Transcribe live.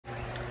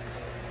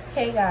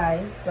Hey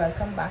guys,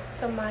 welcome back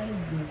to my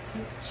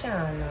YouTube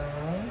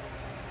channel.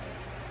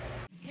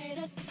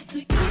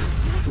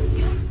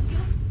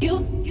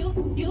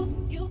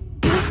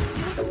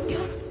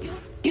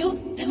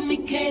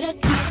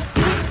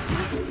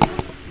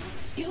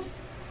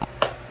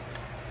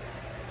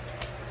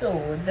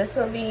 So this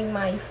will be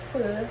my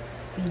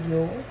first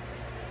video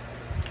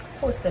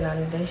posted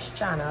on this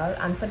channel,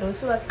 and for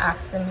those who was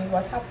asking me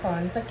what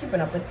happened to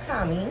Keeping Up with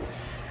Tammy,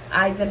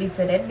 I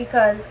deleted it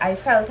because I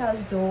felt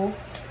as though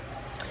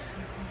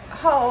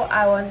how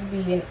I was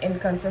being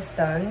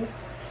inconsistent,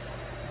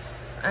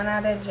 and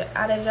I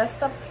just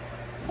stopped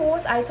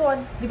post. I thought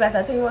the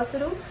better thing was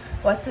to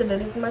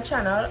delete my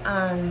channel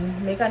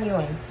and make a new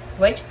one,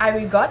 which I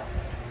regret,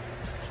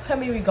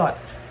 and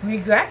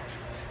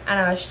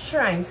I was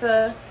trying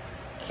to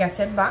get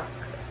it back,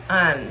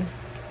 and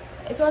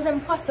it was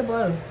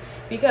impossible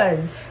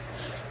because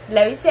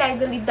let me say I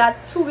deleted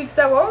that 2 weeks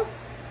ago,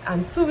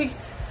 and 2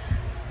 weeks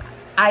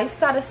I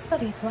started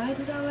studying. Why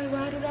do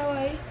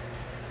that?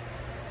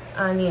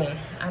 And yeah,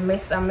 I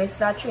missed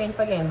that train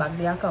for getting back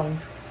the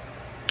account.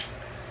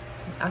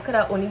 I could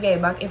have only get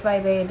it back if I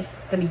did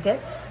delete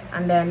it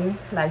and then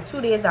like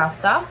 2 days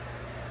after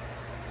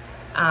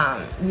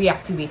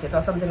reactivate it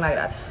or something like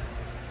that.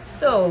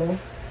 So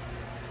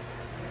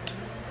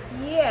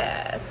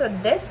yeah, so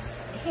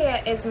this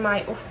here is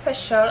my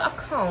official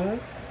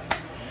account,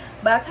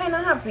 but I'm kind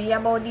of happy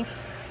about the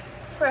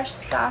fresh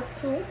start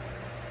too.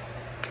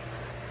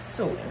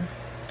 So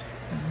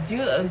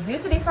due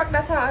to the fact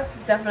that I'm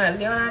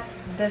definitely on a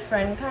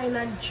different kind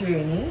of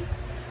journey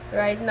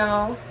right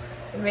now,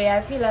 where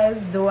I feel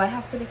as though I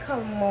have to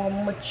become more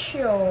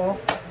mature.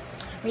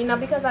 I mean, not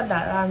because of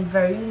that, I'm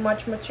very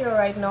much mature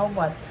right now,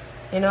 but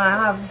you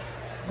know,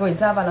 going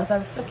to have a lot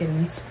of freaking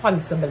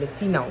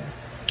responsibility now.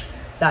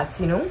 That,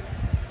 you know,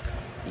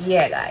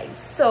 yeah guys,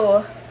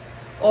 so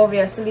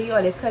obviously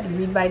all you could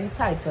read by the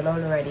title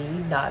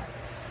already that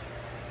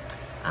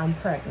I'm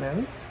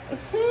pregnant.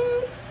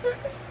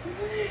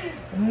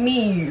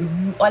 Me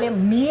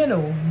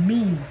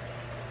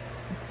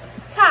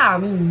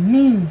Tammy,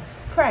 me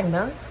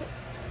pregnant.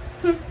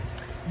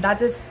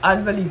 That is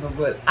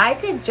unbelievable. I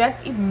can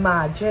just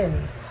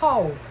imagine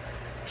how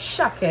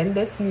shocking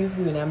this news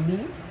going to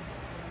be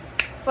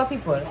for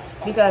people,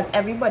 because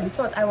everybody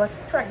thought I was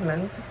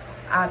pregnant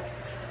at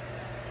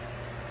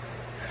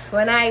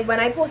when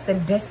I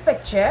posted this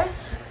picture.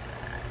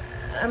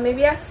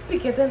 Maybe I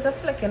speak it into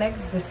flicking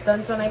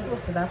existence when I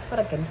posted that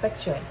freaking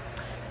picture.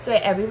 So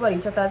everybody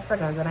thought I was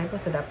pregnant when I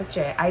posted that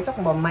picture. I talk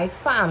about my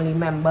family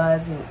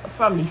members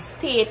from the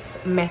States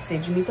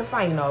message me to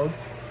find out,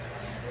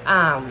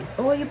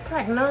 oh, you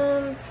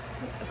pregnant?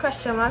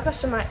 Question mark.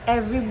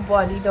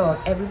 Everybody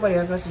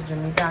was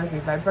messaging me to ask me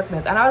if I'm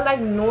pregnant, and I was like,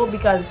 no,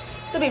 because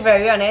to be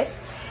very honest,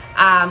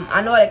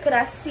 I know I could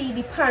have see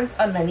the pants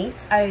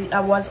underneath.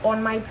 I was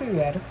on my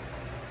period,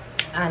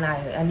 and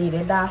I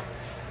needed that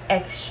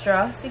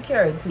extra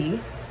security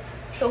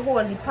to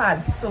hold the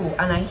pad. So,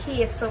 and I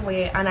hate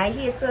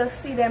to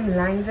see them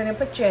lines in the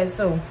picture.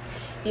 So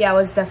yeah, I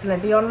was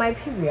definitely on my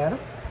period.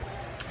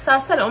 So I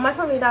was telling all my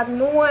family that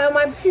no, I'm on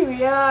my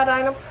period,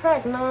 I'm not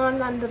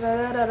pregnant, and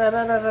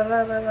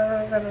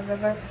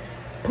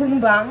boom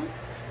bam.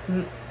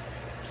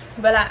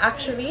 But I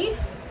actually,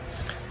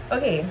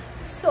 okay,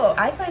 so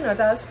I find out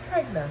I was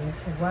pregnant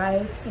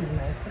while seeing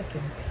my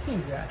freaking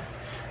period.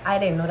 I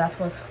didn't know that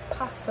was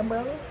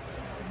possible.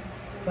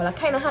 Well, I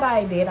kind of had an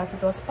idea that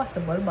it was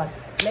possible, but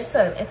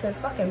listen, it is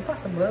fucking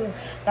possible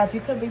that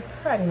you could be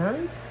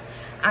pregnant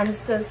and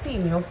still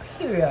seeing your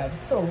period.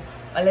 So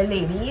all the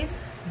ladies,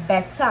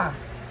 better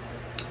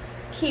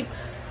keep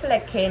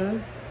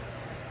flicking.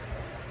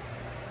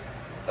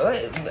 All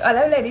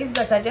the ladies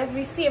better just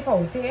be safe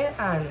out here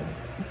and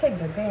take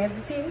the thing as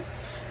a scene.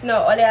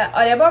 No, or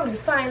they probably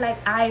find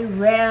like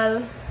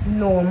IRL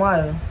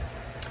normal.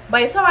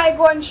 But so I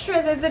go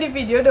straight into the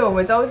video though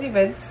without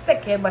even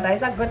sticking, but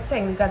that's a good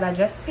thing because I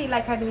just feel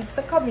like I need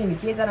to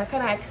communicate, and I'm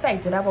kind of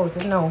excited about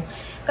it now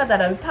because I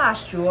done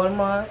passed through all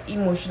my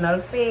emotional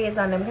phase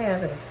and them kind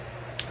of thing.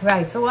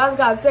 Right, so what was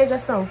God say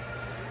just now?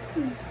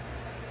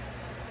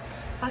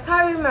 I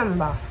can't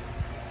remember.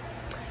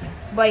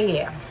 But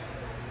yeah.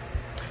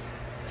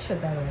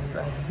 Shit, that was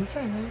right. You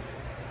trying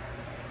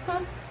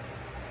to?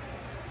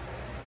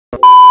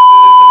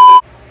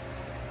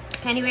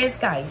 Anyways,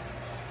 guys.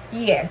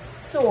 Yes,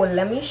 so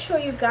let me show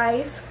you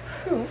guys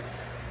proof.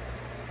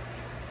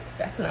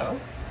 That's now.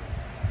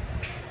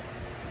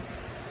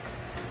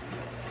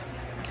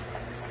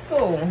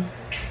 So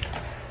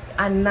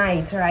at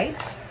night,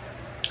 right?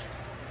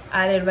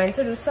 I went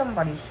to do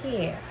somebody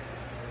here,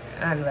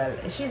 and well,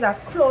 she's a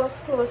close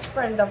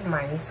friend of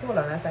mine. So hold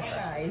on a second,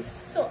 guys.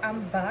 So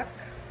I'm back.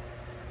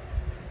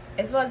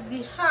 It was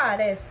the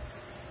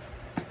hardest,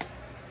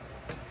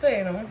 so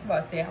you know,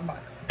 but yeah, I'm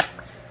back.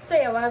 So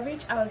yeah, when I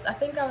reached, I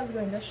think I was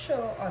going to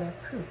show all the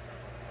proof.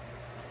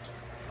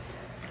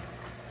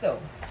 So,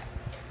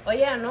 oh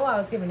yeah, I know I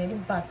was giving you the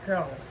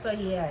background. So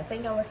yeah, I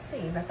think I was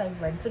saying that I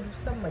went to do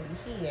somebody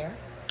here,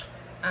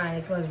 And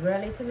it was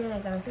really to me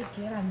like, and I said,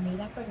 girl, I need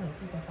a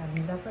pregnancy test. I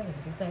need a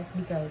pregnancy test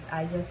because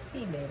I just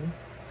feeling,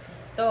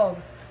 dog,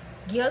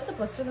 girls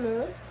supposed to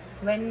know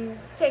when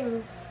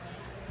things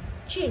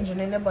changing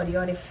in the body,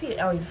 or they feel,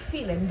 or you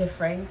feeling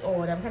different,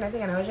 or that kind of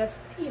thing. And I was just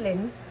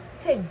feeling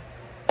thing.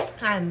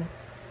 And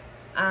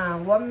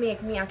what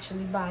made me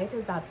actually buy it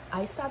is that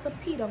I started to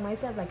pee on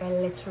myself. Like I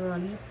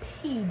literally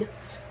peed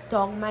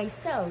on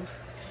myself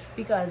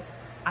because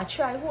I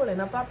tried holding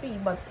up a pee,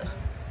 but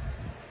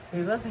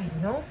it was like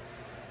no.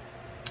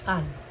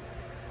 And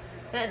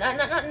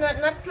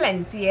not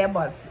plenty, yeah,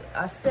 but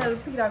I still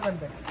peed out a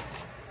bit.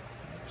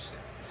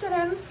 So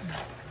then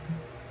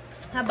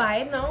I buy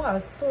it now. I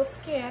was so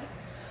scared,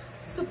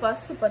 super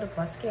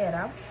duper scared.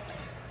 Huh?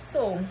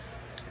 So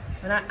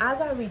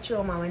as I reached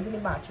home, I went in the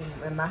bathroom.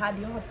 Remember, I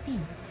had the hot pee,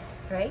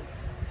 right?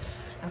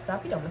 After I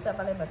peed on myself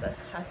a little bit,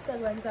 I still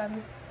went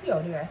and pee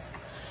out the rest.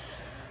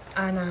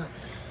 And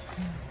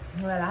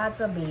well, I had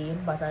to bathe,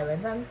 but I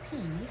went and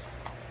pee,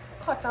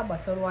 cut a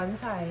bottle one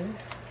time.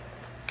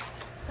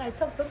 So I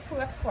took the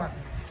first one,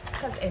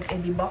 because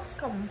in the box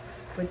come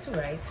with 2,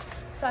 right?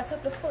 So I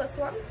took the first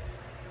one,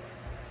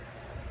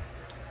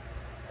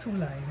 2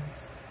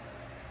 lines.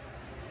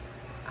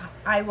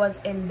 I was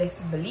in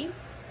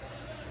disbelief.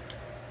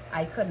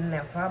 I could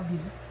never be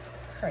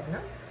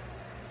pregnant.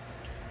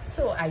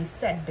 So I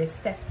said, this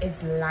test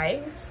is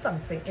lying.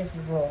 Something is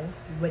wrong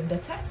with the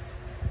test.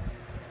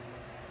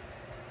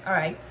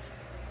 Alright.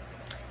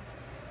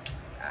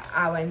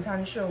 I went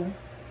and show.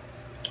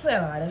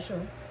 Well, I had a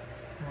show.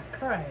 I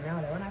cried now.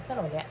 When I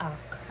tell you, I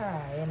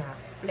crying, I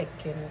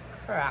flicking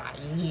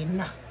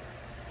crying.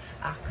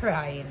 I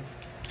crying.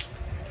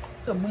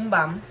 So boom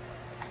bam.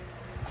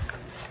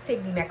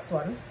 Take the next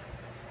one.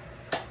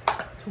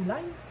 2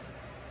 lines.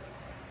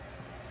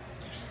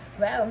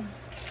 Well,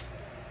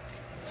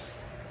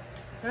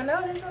 I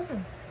know this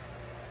wasn't.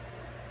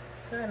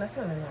 No, that's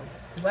not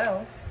enough.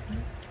 Well,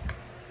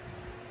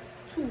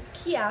 2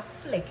 kia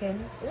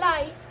flicking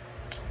lie.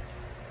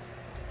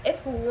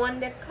 If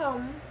one they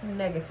come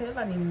negative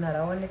and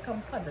another one they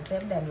come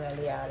positive, then well,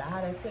 yeah,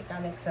 I had to take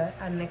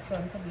a next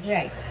one to be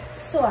right.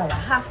 So I'll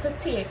have to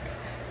take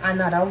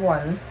another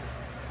one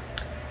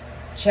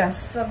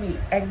just to be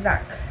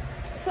exact.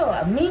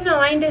 So me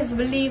now in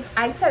disbelief,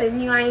 I telling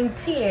you I in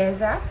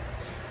tears.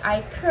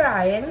 I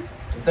crying.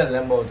 Tell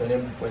them about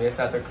when they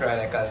start to cry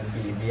like a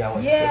baby.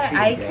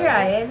 I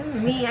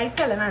crying. Me, I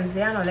telling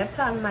Nancy, I know they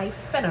plan my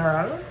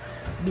funeral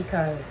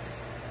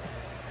because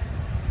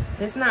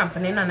this not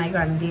happening on my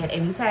granddad.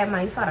 Anytime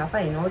my father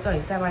find out or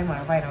anytime my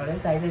mother find out, this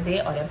is the day,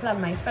 or they plan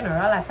my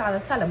funeral. I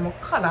tell them what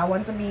color I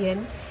want to be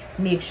in.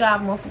 Make sure I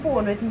have my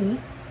phone with me.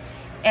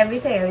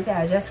 Everything,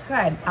 I just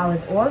cried. I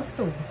was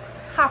also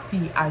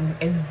happy and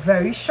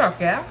very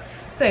shocked. Yeah?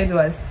 So it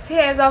was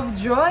tears of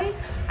joy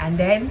and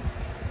then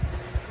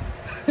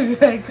I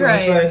cried.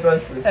 So it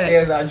was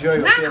tears of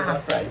joy or tears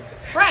of fright?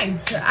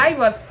 Fright. I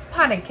was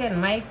panicking.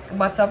 My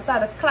bottom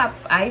started to clap.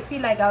 I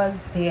feel like I was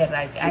dead.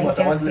 Like I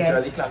just was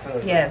literally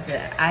clapping. Yes,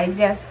 I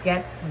just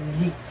get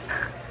weak,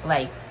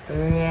 like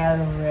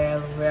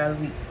real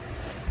weak.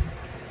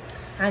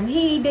 And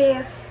he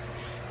there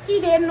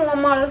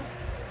normal.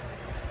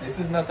 This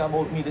is not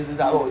about me. This is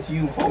about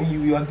you. How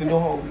you want to know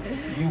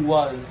how you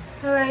was.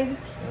 Alright,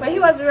 but he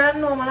was real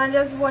normal and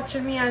just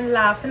watching me and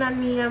laughing at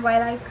me and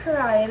while I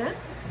crying. Eh?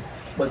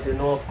 But you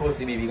know, of course,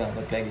 the baby gonna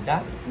look like the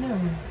daddy. No.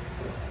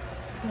 So.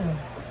 No.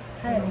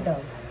 I really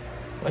don't.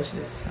 Watch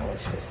this. I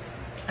watch this.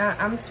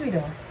 I'm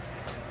sweeter.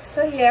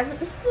 So yeah.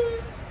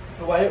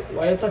 So why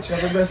you touching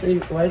up your breast?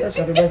 Why you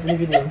touching up your breast in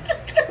the video?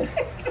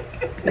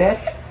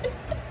 Yeah.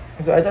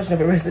 So I touching up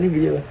your breast in the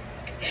video.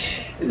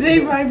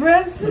 Leave my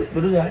breast.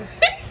 Do that.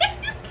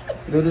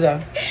 Do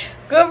that.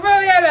 Go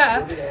from here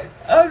now.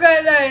 Oh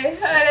God, no.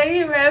 I think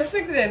he was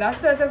sick then. I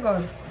swear to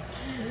God.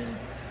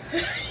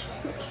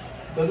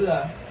 Don't do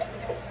that.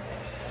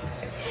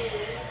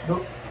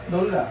 Don't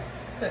do that.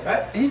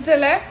 Right? You still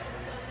there?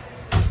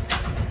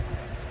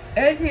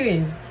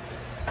 Anyways,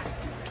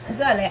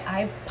 so like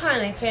I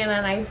panicking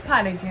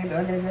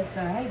and then just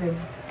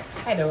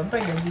I don't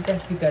pregnancy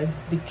test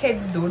because the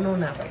kids don't know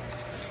now,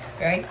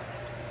 right?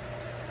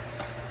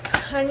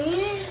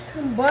 Honey,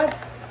 but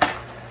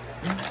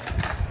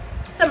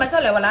so I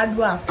tell you what I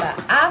do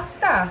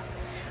after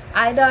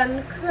I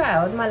done cry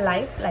out my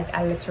life, like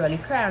I literally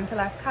cry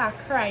until I can't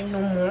cry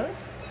no more.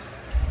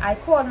 I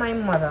called my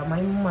mother.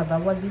 My mother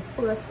was the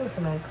first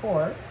person I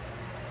called.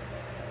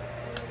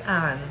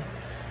 And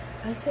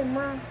I said,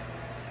 Mom,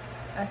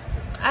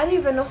 I don't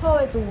even know how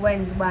it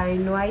went, but I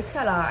know I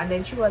tell her. And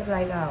then she was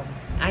like,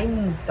 I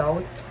moved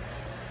out.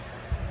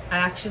 I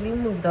actually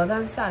moved out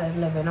and started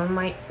living on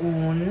my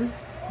own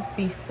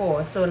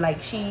before. So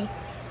like she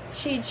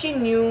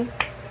knew,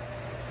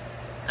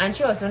 and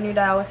she also knew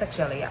that I was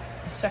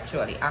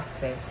sexually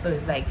active. So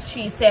it's like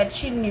she said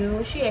she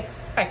knew, she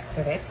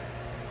expected it.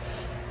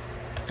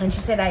 And she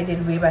said I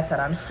did way better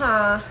than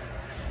her.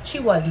 She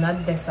was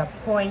not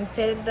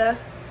disappointed.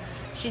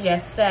 She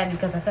just said,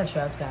 because I thought she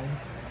was gone,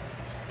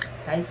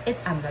 that's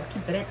it, I'm not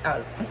keeping it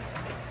out.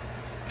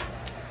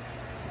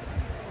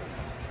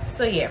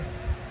 So yeah,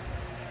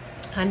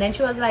 And then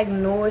she was like,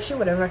 no, she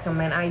wouldn't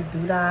recommend I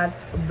do that,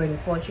 bring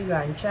forth your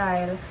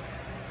grandchild,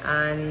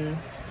 and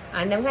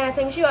them kind of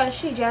thing.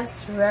 She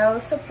just real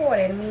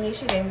supported me.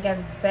 She didn't get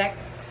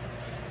vexed.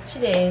 She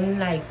didn't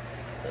like,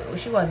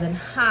 she wasn't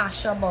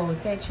harsh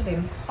about it. She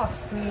didn't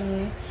cost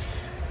me,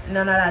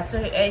 none of that. So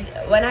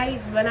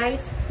when I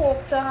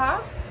spoke to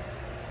her,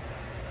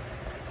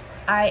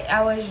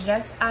 I was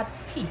just at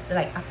peace.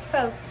 Like, I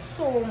felt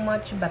so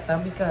much better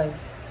because,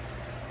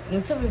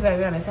 to be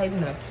very honest, I do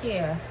not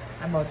care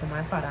about what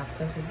my father have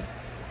to say.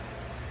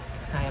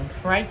 I am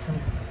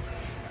frightened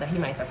that he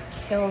might have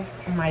killed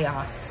my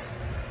ass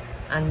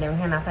and them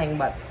kind of thing.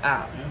 But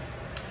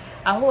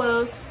a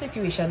whole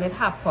situation that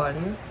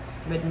happened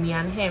with me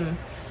and him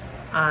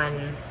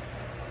and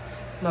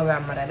my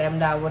grandmother, them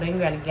that I wouldn't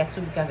really get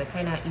to because it's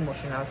kind of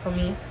emotional for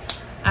me.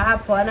 It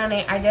happened, and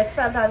I just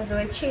felt as though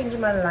it changed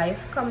my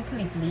life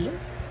completely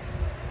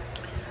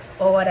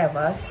or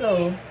whatever.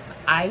 So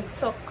I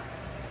took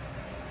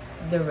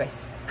the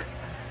risk.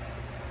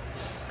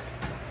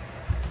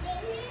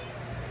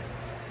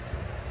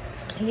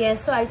 Yeah,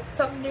 so I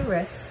took the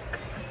risk.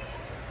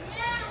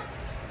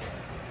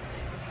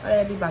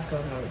 The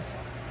background noise.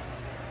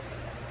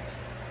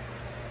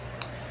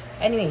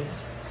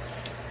 Anyways,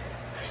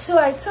 so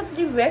I took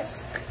the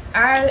risk.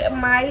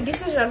 My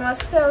decision was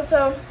still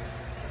to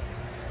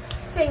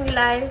think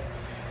life.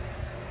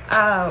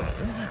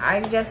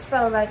 I just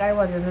felt like I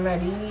wasn't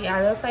ready.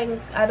 I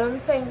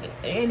don't think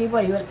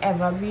anybody will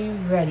ever be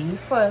ready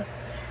for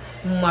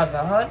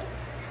motherhood,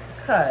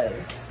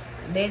 because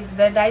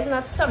that is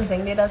not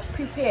something they just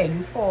prepare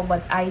you for.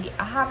 But I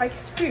have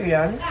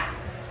experience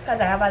because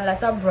I have a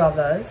lot of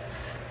brothers,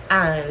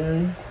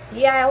 and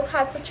yeah, I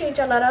had to change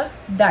a lot of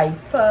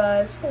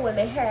diapers, hold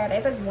the head.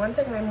 If it's one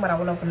thing my mother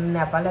would have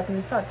never let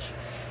me touch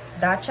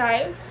that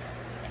child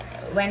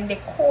when they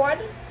cord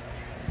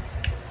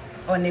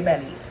on the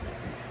belly,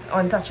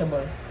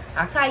 untouchable.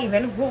 I can't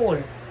even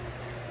hold.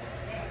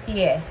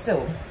 Yeah,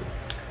 so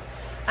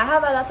I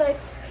have a lot of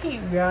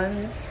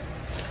experience,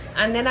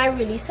 and then I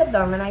really sit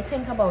down and I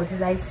think about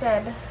it. I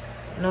said,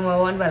 number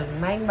one, well,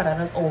 my mother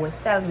does always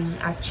tell me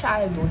a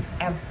child don't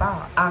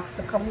ever ask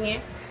to come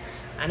here,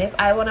 and if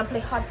I want to play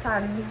hot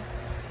and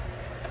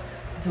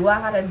do I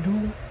have to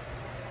do,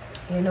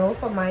 you know,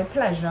 for my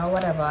pleasure or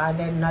whatever, and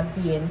then not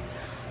being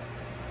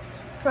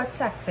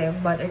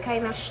protective. But it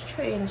kind of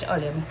strange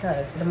earlier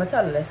because let me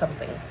tell you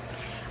something.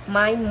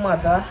 My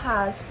mother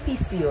has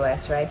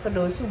PCOS, right? For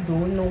those who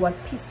don't know what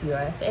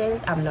PCOS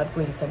is, I'm not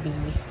going to be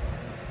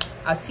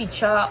a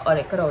teacher, or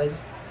they could always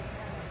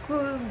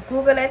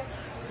Google it.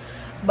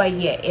 But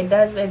yeah, it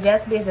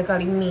just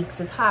basically makes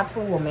it hard for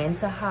women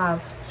to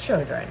have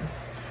children,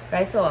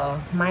 right? So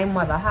my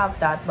mother have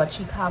that, but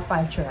she have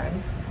 5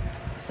 children.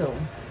 So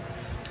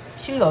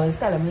she always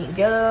telling me,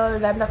 girl,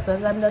 them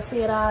doctors them just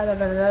say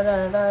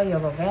that you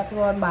go get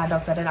one. But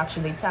doctor did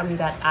actually tell me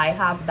that I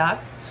have that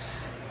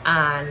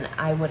and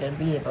I wouldn't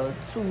be able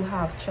to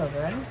have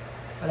children.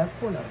 Well, I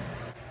pull them.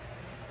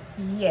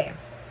 Yeah,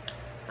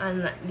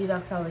 and the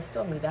doctor always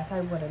told me that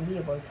I wouldn't be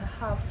able to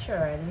have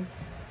children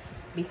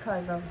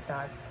because of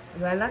that.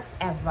 Well, not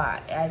ever.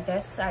 I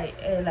guess like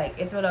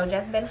it would have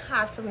just been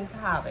hard for me to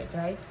have it,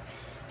 right?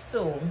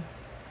 So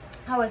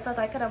I always thought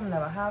I could have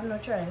never have no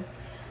children.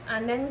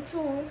 And then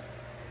two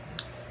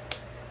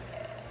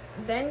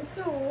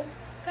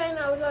kind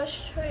of was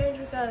strange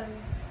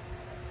because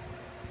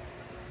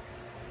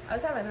I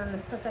was having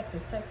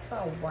unprotected sex for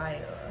a while,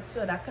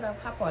 so that could have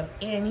happened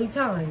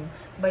anytime,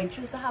 but it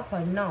chooses to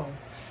happen now.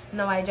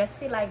 Now I just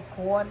feel like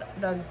God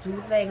does do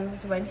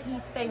things when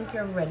he think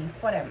you're ready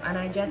for them, and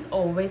I just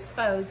always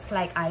felt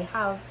like I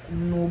have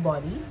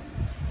nobody,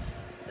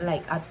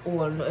 like at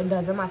all. It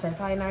doesn't matter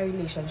if I'm in a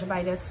relationship,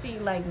 I just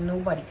feel like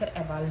nobody could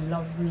ever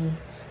love me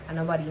and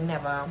nobody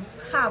never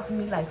have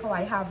me like how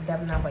I have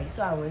them now.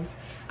 So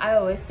I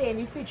always say in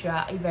the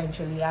future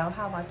eventually I'll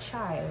have a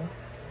child,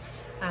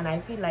 and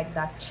I feel like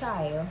that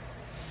child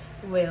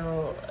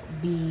will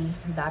be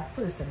that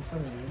person for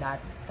me, that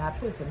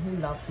person who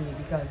loves me,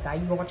 because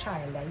that your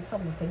child, that is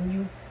something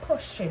you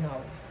pushing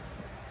out,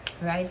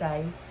 right?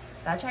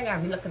 That child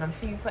can be looking up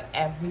to you for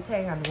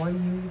everything and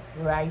want you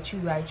right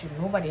you.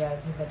 Nobody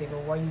else, but they go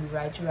want you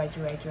right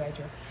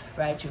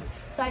you.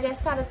 So I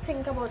just started to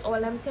think about all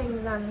them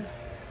things, and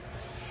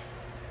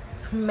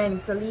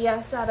mentally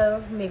I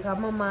started to make up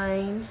my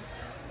mind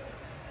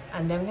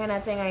and them kind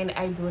of thing.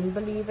 I don't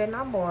believe in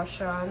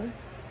abortion,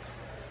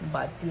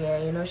 but yeah,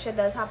 you know, shit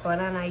does happen,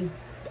 and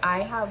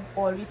I have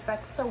all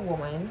respect to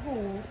women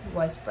who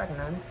was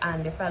pregnant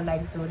and they felt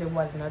like though they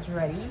was not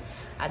ready.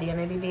 At the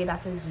end of the day,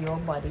 that is your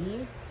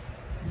body.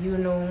 You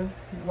know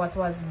what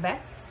was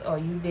best, or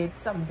you did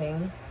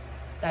something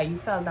that you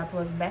felt that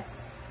was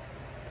best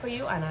for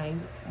you, and I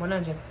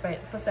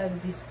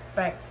 100%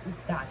 respect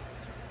that,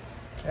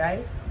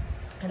 right?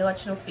 I don't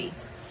watch no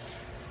face.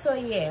 So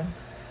yeah,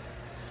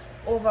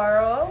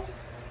 overall,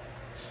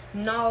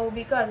 now,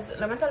 because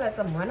let me tell you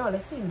something, when I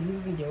seen these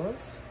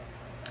videos,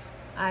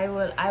 I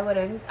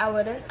wouldn't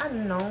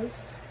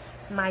announce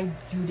my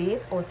due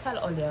date or tell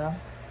all you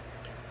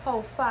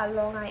how far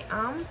along I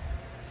am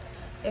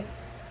if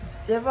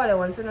they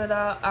want to know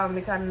that,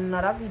 we can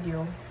another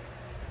video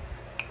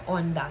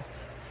on that,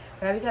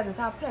 right? Because it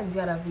have plenty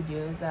other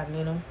videos, and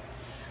you know,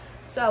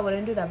 so I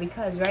wouldn't do that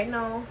because right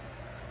now,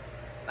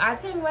 I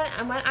think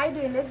when I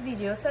doing this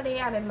video today,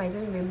 and it might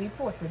even be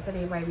posted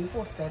today, it might be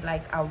posted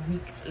like a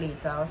week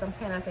later or some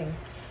kind of thing.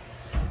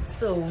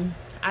 So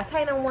I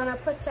kind of want to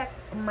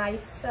protect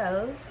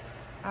myself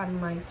and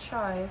my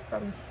child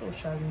from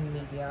social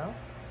media,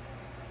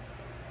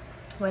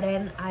 but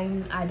then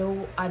I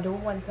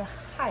don't want to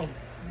hide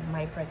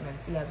my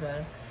pregnancy as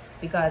well,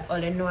 because all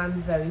you know,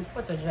 I'm very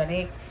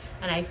photogenic,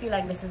 and I feel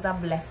like this is a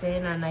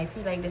blessing, and I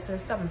feel like this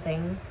is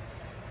something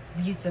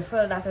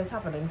beautiful that is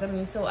happening to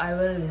me. So I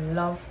will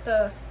love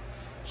to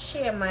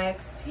share my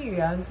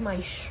experience, my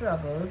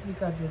struggles,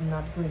 because it's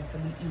not going to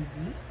be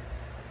easy.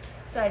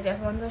 So I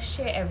just want to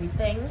share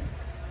everything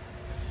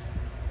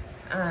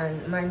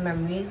and my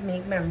memories,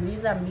 make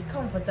memories, and be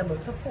comfortable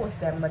to post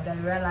them. But I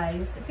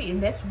realize in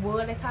this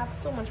world it has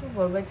so much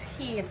people with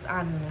hate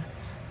and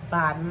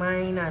bad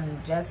mind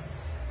and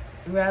just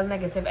real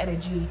negative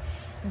energy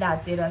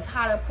that it is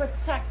hard to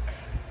protect.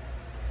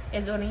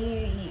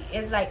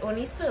 It's like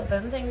only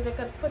certain things you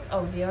could put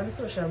out there on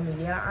social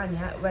media, and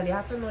you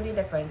have to know the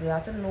difference. You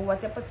have to know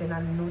what you're putting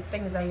and know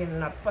things that you're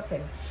not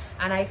putting.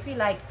 And I feel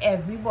like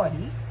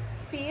everybody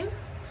feel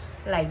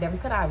like them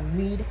could have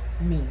read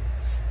me.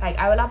 Like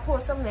I will have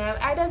post something,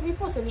 I just be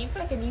posting it for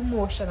like an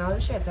emotional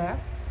shit,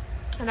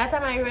 and that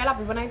time I real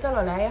happy when I tell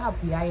her I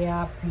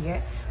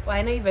happy. But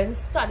I not even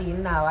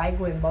studying now, I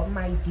going about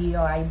my day,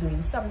 or I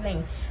doing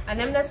something, and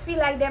them just feel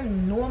like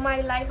them know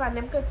my life, and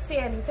them could say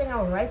anything.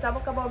 I write a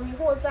book about me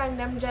whole time.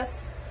 Them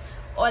just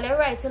all they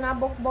writing a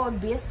book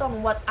about based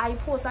on what I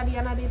post at the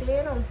end of the day,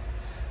 you know.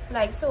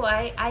 Like so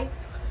I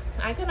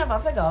can never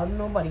figure out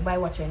nobody by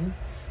watching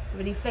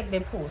really flick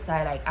they post.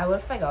 I will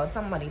figure out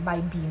somebody by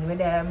being with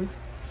them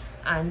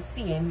and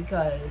seeing,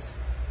 because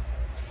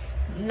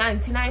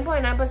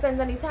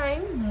 99.9% of the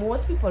time,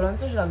 most people on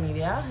social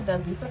media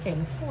does be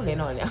freaking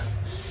fooling all you.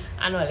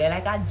 And all they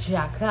like a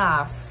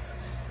jackass.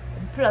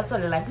 Plus all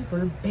they like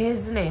people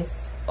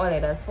business. All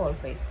they does fall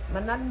for it.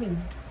 But not me.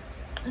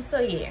 So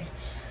yeah.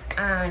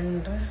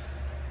 And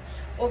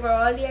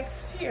overall the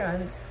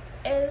experience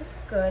is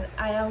good.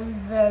 I am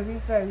very,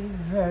 very,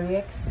 very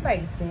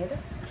excited.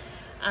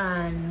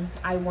 And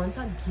I want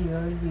a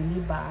girl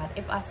really bad.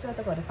 If I swear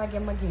to God, if I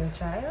get my girl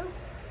child,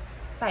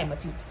 tie my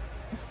tubes.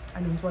 I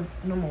don't want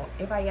no more.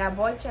 If I get a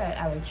boy child,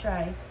 I will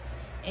try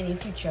in the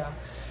future.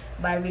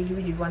 But I really,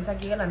 really want a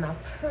girl, and I'm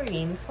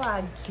praying for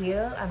a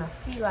girl, and I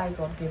feel like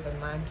God given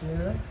my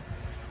girl,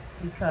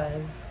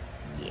 because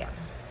yeah,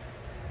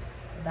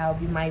 that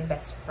would be my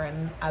best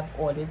friend. I've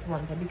always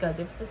wanted, because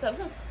if the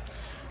tell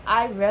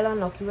I real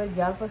unlucky with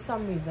girl for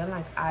some reason.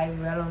 Like I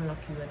real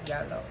unlucky with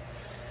girl though.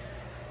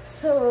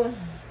 So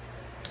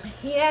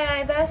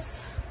yeah,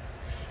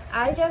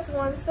 I just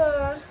want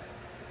to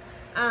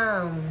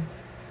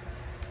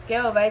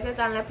get over it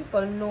and let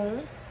people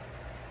know,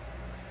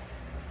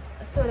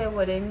 so they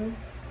wouldn't,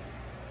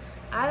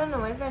 I don't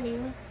know if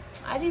any,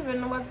 I don't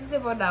even know what to say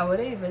about that. I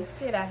wouldn't even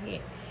say that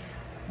here,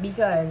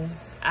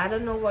 because I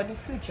don't know what the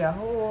future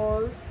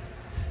holds.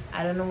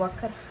 I don't know what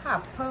could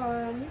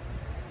happen,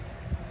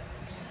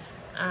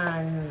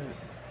 and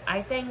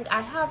I think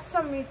I have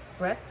some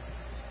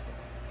regrets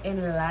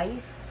in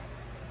life,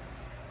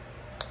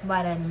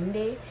 but at the end of the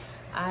day,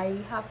 I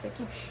have to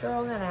keep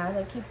strong, and I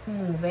have to keep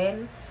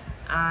moving.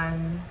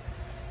 And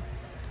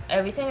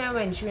everything I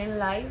went through in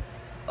life,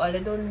 all they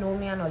don't know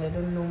me, and all they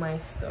don't know my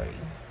story.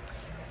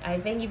 I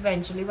think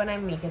eventually when I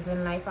make it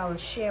in life, I will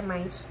share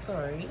my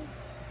story.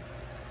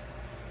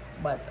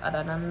 But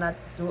other than that,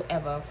 don't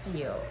ever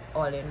feel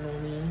all they know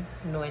me,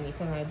 know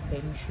anything I've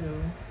been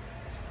through,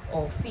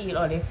 or feel,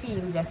 or they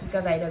feel just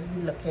because I just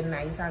be looking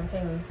nice and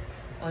thing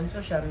on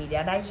social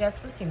media. That's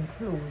just freaking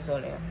clothes,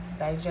 all them.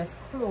 That's just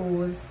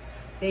clothes.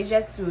 They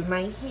just do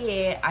my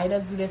hair. I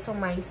just do this for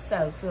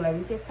myself. So like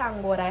we say,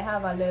 thank God I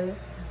have a little,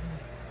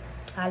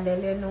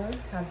 you know,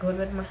 I good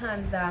with my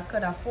hands that I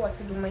could afford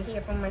to do my hair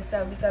for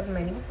myself, because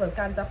many people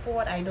can't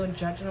afford. I don't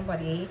judge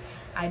nobody.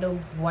 I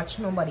don't watch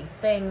nobody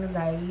things.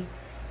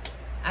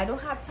 I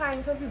don't have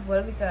time for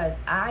people, because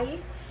I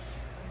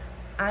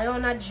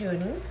on a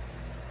journey,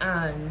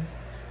 and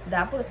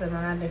that person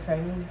on a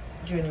different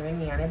journey with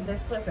me. And if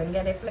this person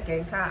get a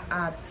flicking car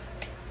at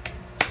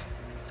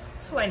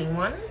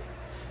 21,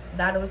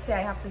 that will say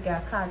I have to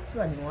get a car at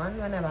 21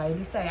 whenever I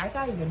decide. I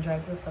can't even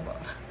drive first of all.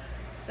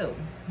 So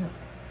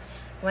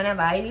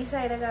whenever I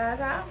decide to get a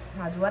car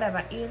at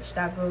whatever age,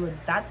 that will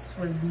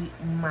be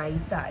my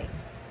time.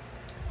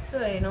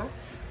 So you know,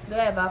 don't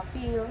ever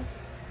feel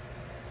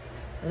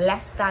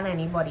less than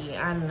anybody.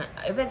 And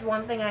if it's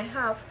one thing I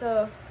have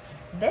to,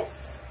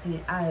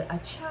 a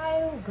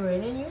child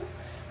growing in you,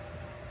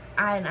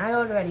 and I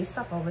already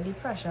suffer with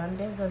depression,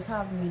 this does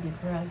have me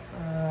depressed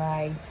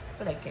right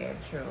flicking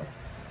through.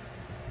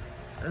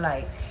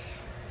 Like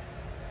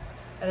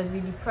I just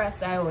be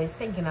depressed. I always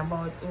thinking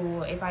about,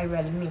 oh, if I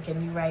really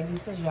making the right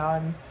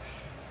decision,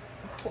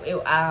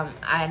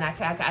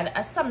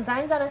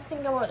 sometimes I just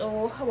think about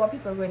what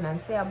people going and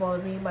say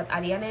about me, but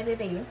at the end of the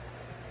day,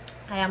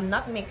 I am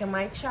not making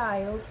my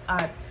child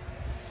at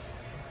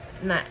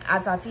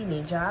a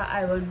teenager.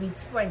 I will be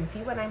 20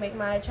 when I make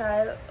my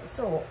child.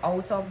 So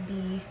out of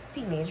the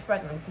teenage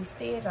pregnancy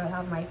stage, I'll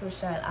have my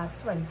first child at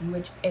 20,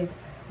 which is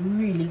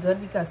really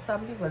good because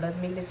some people just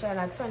make the child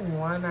at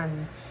 21,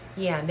 and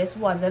yeah, and this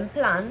wasn't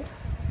planned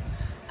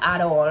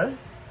at all.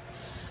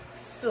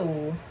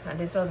 So, and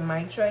this was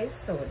my choice.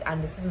 So,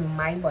 and this is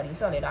my body,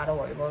 so I don't have to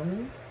worry about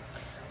me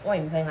or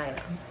anything like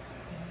that.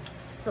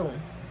 So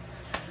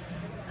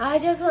I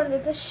just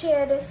wanted to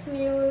share this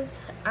news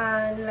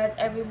and let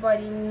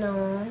everybody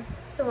know.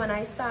 So when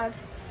I start,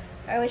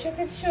 I wish I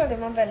could show them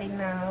my belly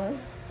now,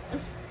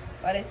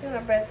 but it's in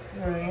a breast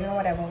growing or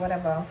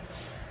whatever.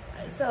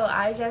 So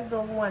I just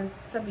don't want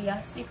to be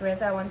a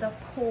secret. I want to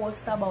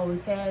post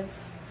about it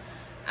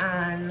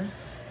and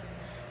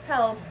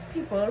help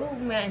people who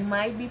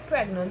might be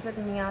pregnant with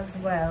me as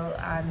well,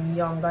 and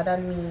younger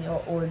than me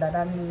or older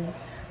than me,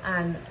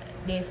 and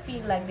they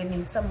feel like they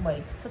need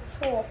somebody to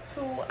talk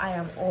to. I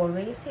am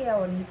always here. I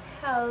will need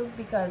help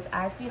because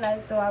I feel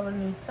as though I will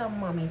need some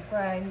mommy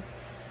friends,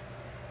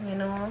 you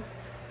know.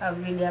 I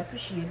really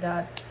appreciate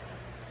that.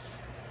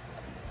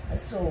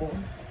 So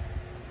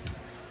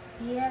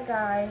yeah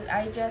guys,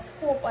 I just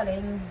hope I'll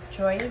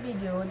enjoy the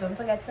video. Don't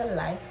forget to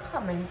like,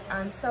 comment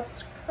and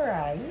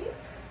subscribe.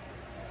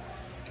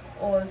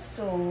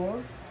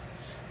 Also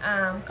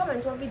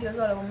comment what videos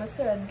all I want to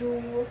say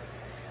do.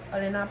 Or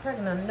they're not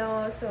pregnant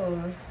now,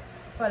 so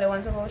if they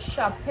want to go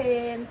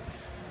shopping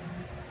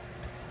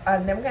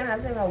and them kind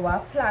of thing, or what I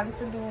plan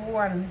to do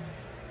and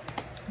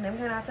them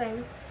kind of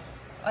thing,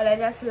 or they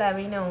just let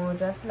me know,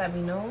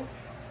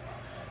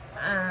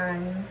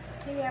 and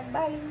yeah,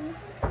 bye.